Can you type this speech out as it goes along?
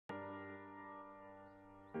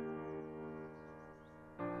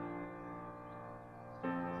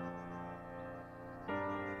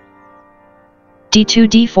d2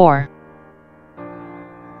 d4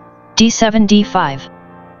 d7 d5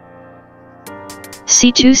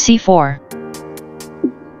 c2 c4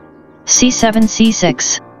 c7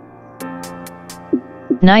 c6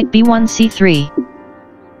 knight b1 c3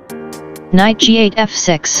 knight g8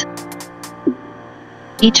 f6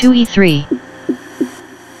 e2 e3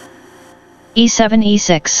 e7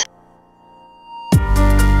 e6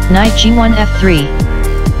 knight g1 f3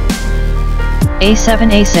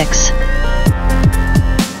 a7 a6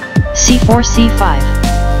 c4 c5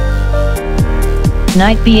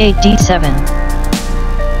 knight b8 d7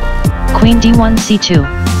 queen d1 c2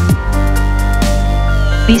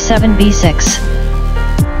 b7 b6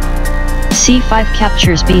 c5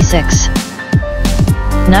 captures b6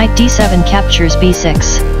 knight d7 captures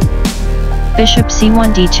b6 bishop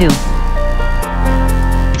c1 d2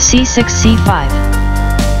 c6 c5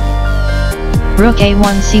 rook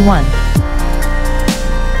a1 c1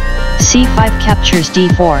 c5 captures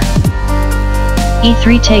d4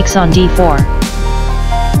 e3 takes on d4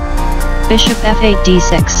 bishop f8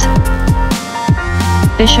 d6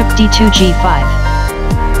 bishop d2 g5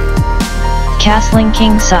 castling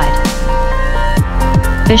king side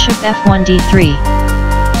bishop f1 d3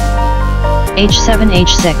 h7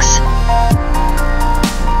 h6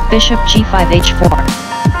 bishop g5 h4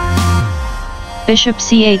 bishop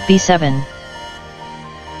c8 b7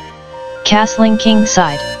 castling king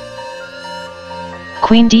side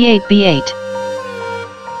queen d8 b8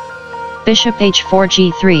 bishop h4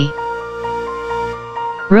 g3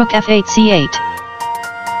 rook f8 c8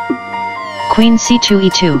 queen c2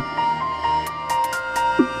 e2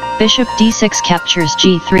 bishop d6 captures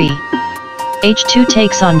g3 h2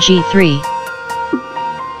 takes on g3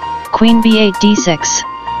 queen b8 d6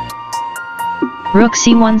 rook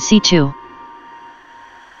c1 c2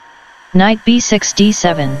 knight b6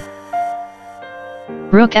 d7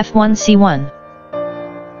 rook f1 c1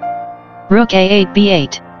 rook a8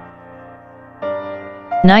 b8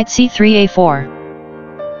 knight c3 a4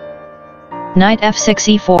 knight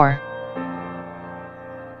f6 e4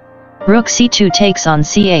 rook c2 takes on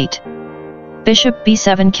c8 bishop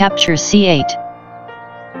b7 captures c8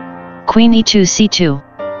 queen e2 c2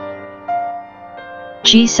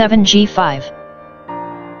 g7 g5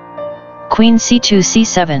 queen c2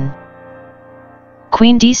 c7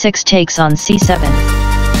 queen d6 takes on c7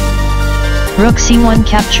 rook c1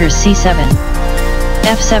 captures c7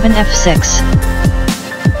 f7 f6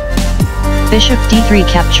 bishop d3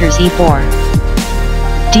 captures e4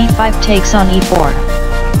 d5 takes on e4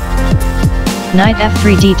 knight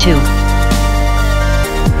f3 d2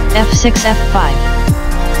 f6 f5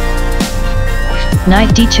 knight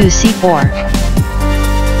d2 c4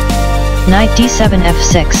 knight d7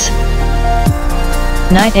 f6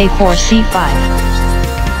 knight a4 c5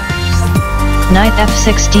 knight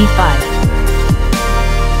f6 d5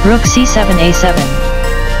 rook c7 a7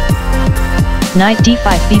 knight d5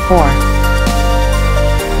 b4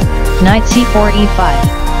 knight c4 e5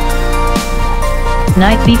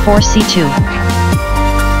 knight b4 c2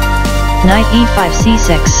 knight e5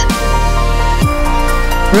 c6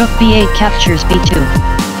 rook b8 captures b2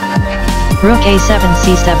 rook a7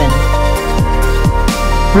 c7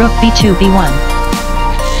 rook b2 b1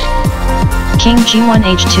 king g1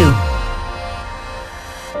 h2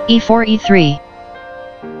 e4 e3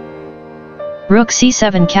 rook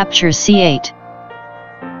c7 captures c8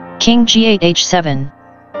 king g8 h7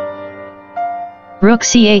 rook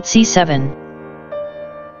c8 c7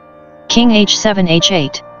 king h7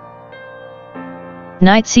 h8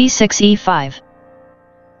 knight c6 e5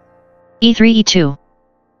 e3 e2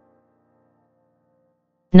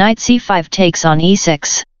 knight c5 takes on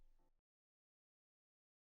e6